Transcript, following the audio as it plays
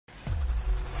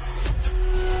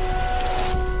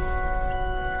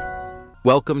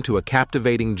Welcome to a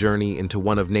captivating journey into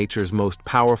one of nature's most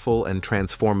powerful and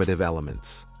transformative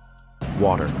elements: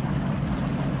 water.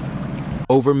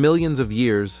 Over millions of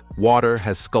years, water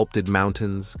has sculpted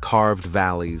mountains, carved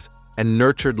valleys, and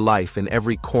nurtured life in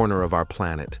every corner of our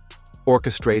planet,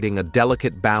 orchestrating a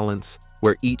delicate balance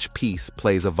where each piece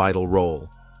plays a vital role.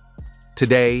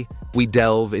 Today, we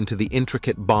delve into the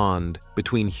intricate bond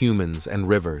between humans and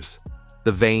rivers,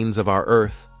 the veins of our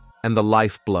earth, and the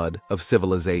lifeblood of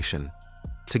civilization.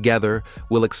 Together,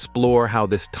 we'll explore how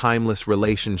this timeless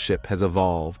relationship has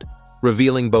evolved,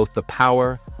 revealing both the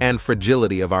power and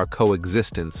fragility of our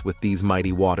coexistence with these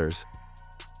mighty waters.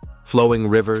 Flowing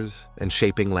rivers and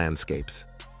shaping landscapes.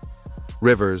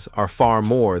 Rivers are far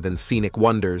more than scenic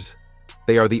wonders.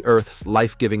 They are the Earth's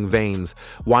life-giving veins,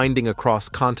 winding across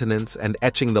continents and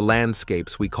etching the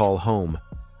landscapes we call home.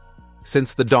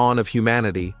 Since the dawn of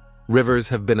humanity, rivers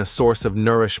have been a source of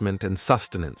nourishment and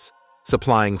sustenance,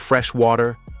 supplying fresh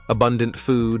water, abundant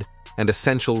food, and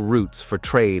essential routes for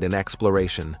trade and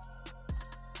exploration.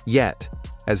 Yet,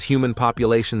 as human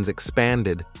populations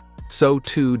expanded, so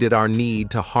too did our need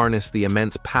to harness the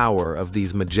immense power of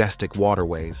these majestic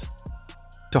waterways.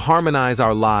 To harmonize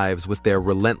our lives with their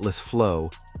relentless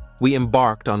flow, we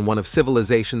embarked on one of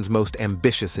civilization's most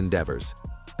ambitious endeavors: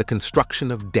 the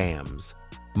construction of dams.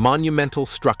 Monumental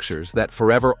structures that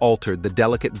forever altered the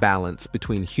delicate balance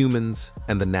between humans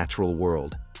and the natural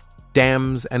world.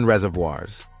 Dams and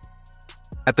reservoirs.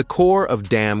 At the core of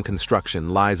dam construction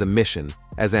lies a mission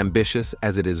as ambitious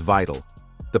as it is vital: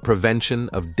 the prevention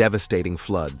of devastating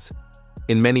floods.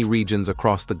 In many regions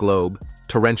across the globe,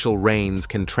 torrential rains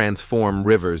can transform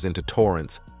rivers into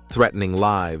torrents, threatening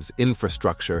lives,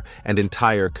 infrastructure, and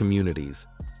entire communities.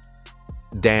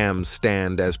 Dams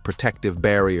stand as protective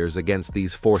barriers against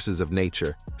these forces of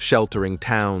nature, sheltering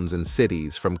towns and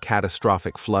cities from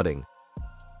catastrophic flooding.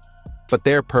 But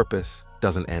their purpose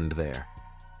doesn't end there.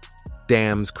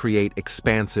 Dams create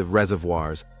expansive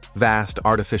reservoirs, vast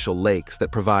artificial lakes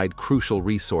that provide crucial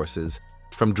resources,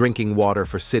 from drinking water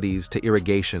for cities to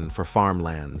irrigation for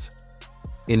farmlands.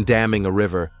 In damming a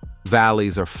river,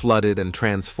 valleys are flooded and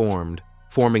transformed,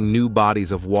 forming new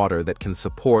bodies of water that can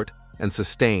support and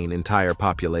sustain entire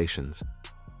populations.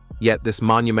 Yet this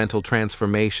monumental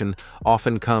transformation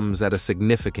often comes at a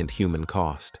significant human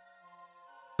cost.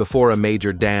 Before a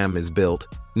major dam is built,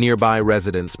 nearby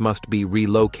residents must be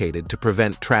relocated to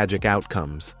prevent tragic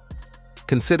outcomes.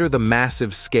 Consider the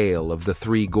massive scale of the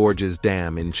Three Gorges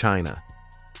Dam in China.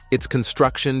 Its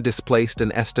construction displaced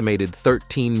an estimated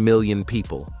 13 million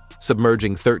people,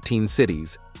 submerging 13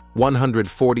 cities,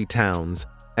 140 towns,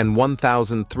 and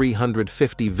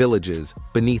 1,350 villages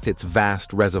beneath its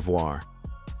vast reservoir.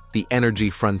 The energy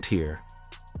frontier.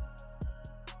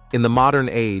 In the modern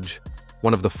age,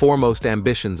 one of the foremost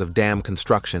ambitions of dam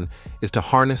construction is to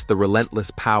harness the relentless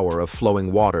power of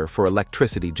flowing water for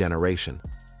electricity generation.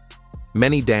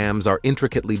 Many dams are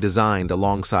intricately designed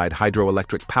alongside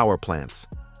hydroelectric power plants,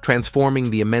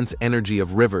 transforming the immense energy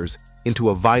of rivers into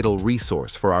a vital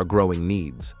resource for our growing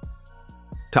needs.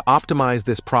 To optimize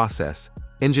this process,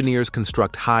 engineers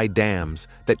construct high dams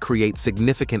that create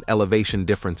significant elevation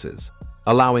differences,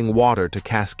 allowing water to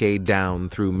cascade down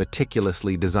through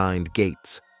meticulously designed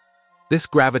gates. This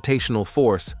gravitational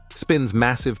force spins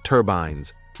massive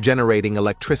turbines, generating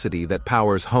electricity that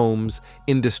powers homes,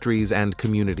 industries, and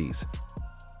communities.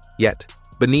 Yet,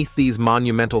 beneath these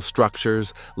monumental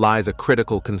structures lies a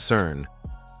critical concern: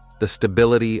 the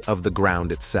stability of the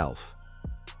ground itself.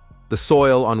 The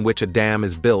soil on which a dam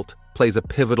is built plays a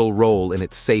pivotal role in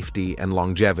its safety and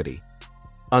longevity.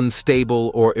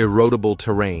 Unstable or erodible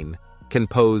terrain can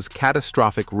pose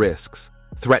catastrophic risks,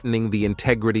 threatening the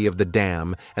integrity of the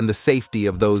dam and the safety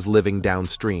of those living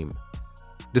downstream.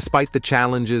 Despite the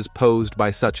challenges posed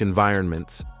by such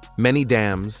environments, many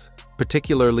dams,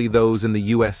 particularly those in the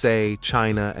USA,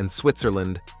 China, and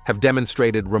Switzerland, have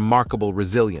demonstrated remarkable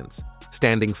resilience,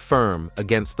 standing firm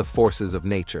against the forces of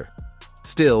nature.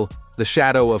 Still, the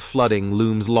shadow of flooding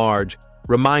looms large,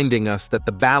 reminding us that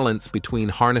the balance between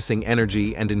harnessing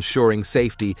energy and ensuring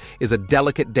safety is a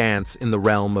delicate dance in the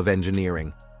realm of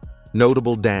engineering.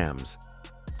 Notable dams.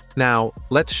 Now,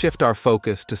 let's shift our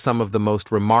focus to some of the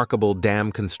most remarkable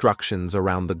dam constructions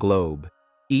around the globe,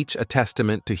 each a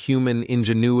testament to human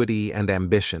ingenuity and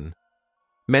ambition.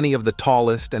 Many of the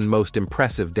tallest and most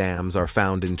impressive dams are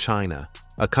found in China,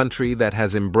 a country that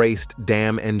has embraced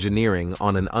dam engineering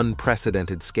on an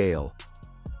unprecedented scale.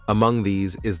 Among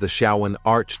these is the Shaoan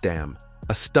Arch Dam,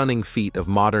 a stunning feat of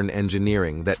modern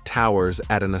engineering that towers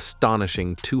at an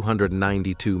astonishing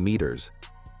 292 meters.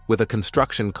 With a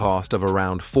construction cost of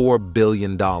around $4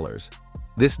 billion,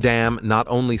 This dam not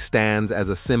only stands as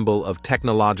a symbol of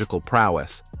technological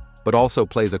prowess, but also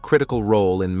plays a critical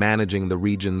role in managing the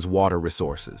region's water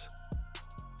resources.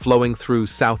 Flowing through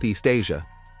Southeast Asia,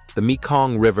 the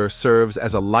Mekong River serves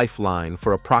as a lifeline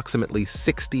for approximately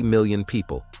 60 million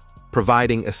people,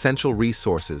 providing essential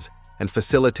resources and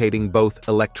facilitating both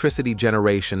electricity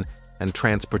generation and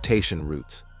transportation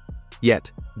routes.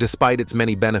 Yet, despite its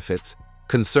many benefits,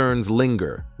 concerns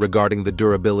linger regarding the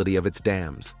durability of its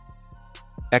dams.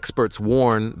 Experts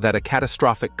warn that a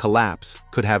catastrophic collapse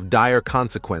could have dire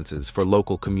consequences for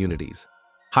local communities,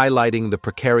 highlighting the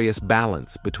precarious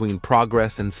balance between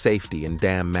progress and safety in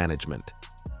dam management.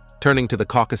 Turning to the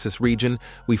Caucasus region,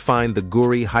 we find the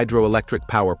Guri hydroelectric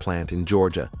power plant in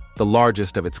Georgia, the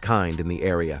largest of its kind in the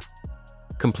area.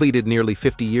 Completed nearly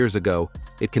 50 years ago,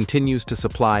 it continues to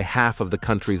supply half of the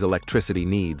country's electricity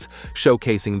needs,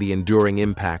 showcasing the enduring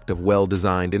impact of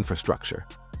well-designed infrastructure.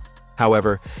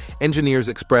 However, engineers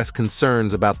express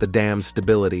concerns about the dam's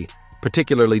stability,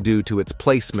 particularly due to its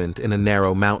placement in a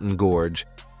narrow mountain gorge,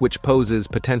 which poses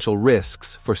potential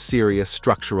risks for serious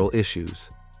structural issues.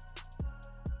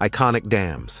 Iconic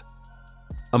dams.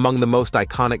 Among the most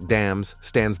iconic dams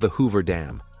stands the Hoover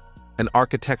Dam, an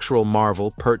architectural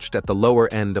marvel perched at the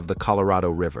lower end of the Colorado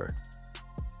River.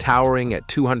 Towering at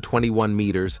 221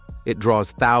 meters, it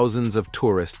draws thousands of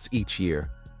tourists each year.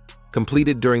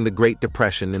 Completed during the Great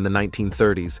Depression in the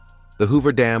 1930s, the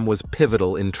Hoover Dam was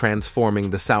pivotal in transforming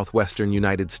the southwestern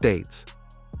United States.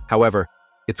 However,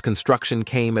 its construction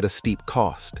came at a steep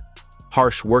cost.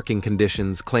 Harsh working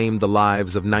conditions claimed the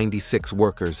lives of 96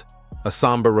 workers, a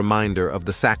somber reminder of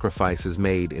the sacrifices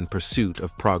made in pursuit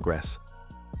of progress.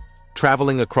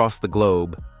 Traveling across the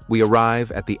globe, we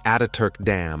arrive at the Ataturk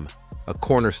Dam, a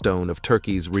cornerstone of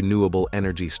Turkey's renewable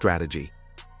energy strategy.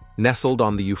 Nestled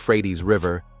on the Euphrates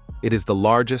River, it is the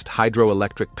largest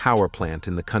hydroelectric power plant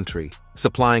in the country,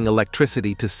 supplying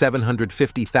electricity to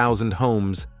 750,000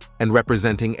 homes and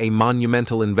representing a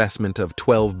monumental investment of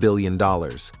 $12 billion.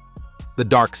 The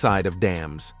dark side of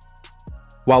dams.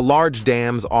 While large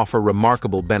dams offer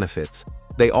remarkable benefits,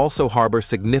 they also harbor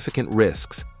significant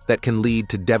risks that can lead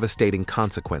to devastating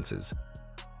consequences.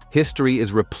 History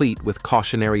is replete with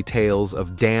cautionary tales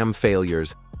of dam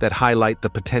failures that highlight the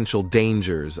potential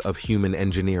dangers of human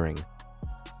engineering.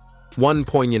 One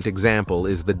poignant example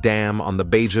is the dam on the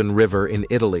Bajan River in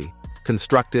Italy,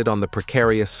 constructed on the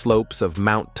precarious slopes of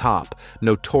Mount Top,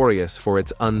 notorious for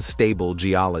its unstable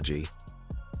geology.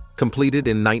 Completed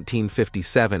in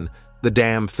 1957, the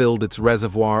dam filled its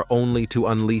reservoir only to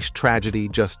unleash tragedy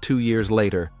just 2 years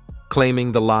later,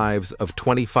 claiming the lives of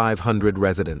 2,500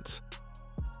 residents.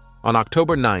 On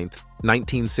October 9,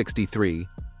 1963,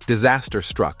 disaster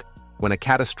struck when a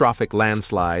catastrophic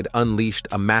landslide unleashed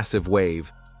a massive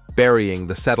wave, burying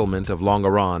the settlement of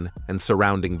Longeron and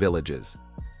surrounding villages.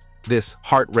 This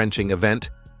heart-wrenching event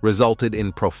resulted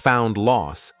in profound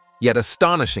loss, yet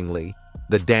astonishingly,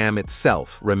 the dam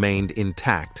itself remained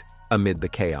intact amid the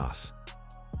chaos.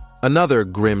 Another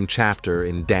grim chapter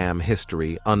in dam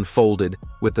history unfolded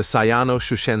with the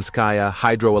Sayano-Shushenskaya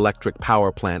hydroelectric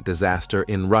power plant disaster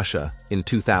in Russia in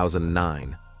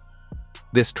 2009.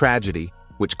 This tragedy,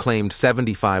 which claimed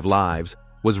 75 lives,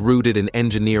 was rooted in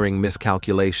engineering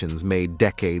miscalculations made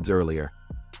decades earlier.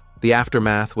 The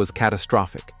aftermath was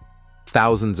catastrophic.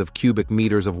 Thousands of cubic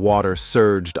meters of water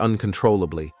surged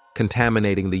uncontrollably,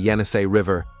 contaminating the Yenisei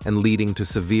River and leading to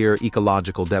severe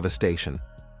ecological devastation.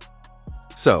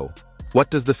 So, what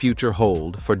does the future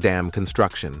hold for dam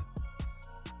construction?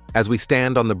 As we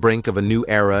stand on the brink of a new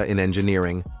era in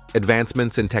engineering,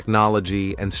 advancements in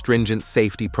technology and stringent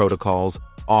safety protocols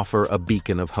offer a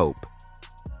beacon of hope.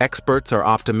 Experts are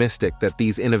optimistic that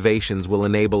these innovations will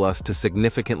enable us to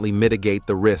significantly mitigate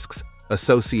the risks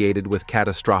associated with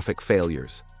catastrophic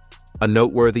failures. A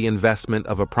noteworthy investment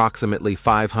of approximately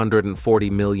 $540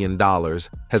 million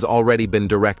has already been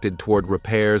directed toward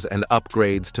repairs and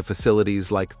upgrades to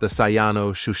facilities like the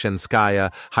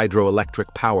Sayano-Shushenskaya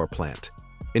hydroelectric power plant,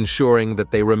 ensuring that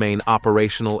they remain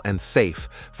operational and safe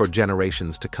for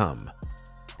generations to come.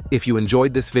 If you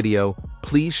enjoyed this video,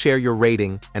 please share your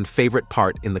rating and favorite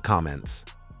part in the comments.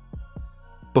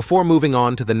 Before moving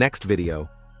on to the next video,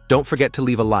 don't forget to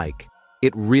leave a like.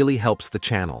 It really helps the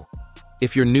channel.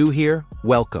 If you're new here,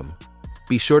 welcome.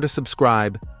 Be sure to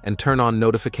subscribe and turn on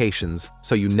notifications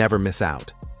so you never miss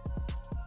out.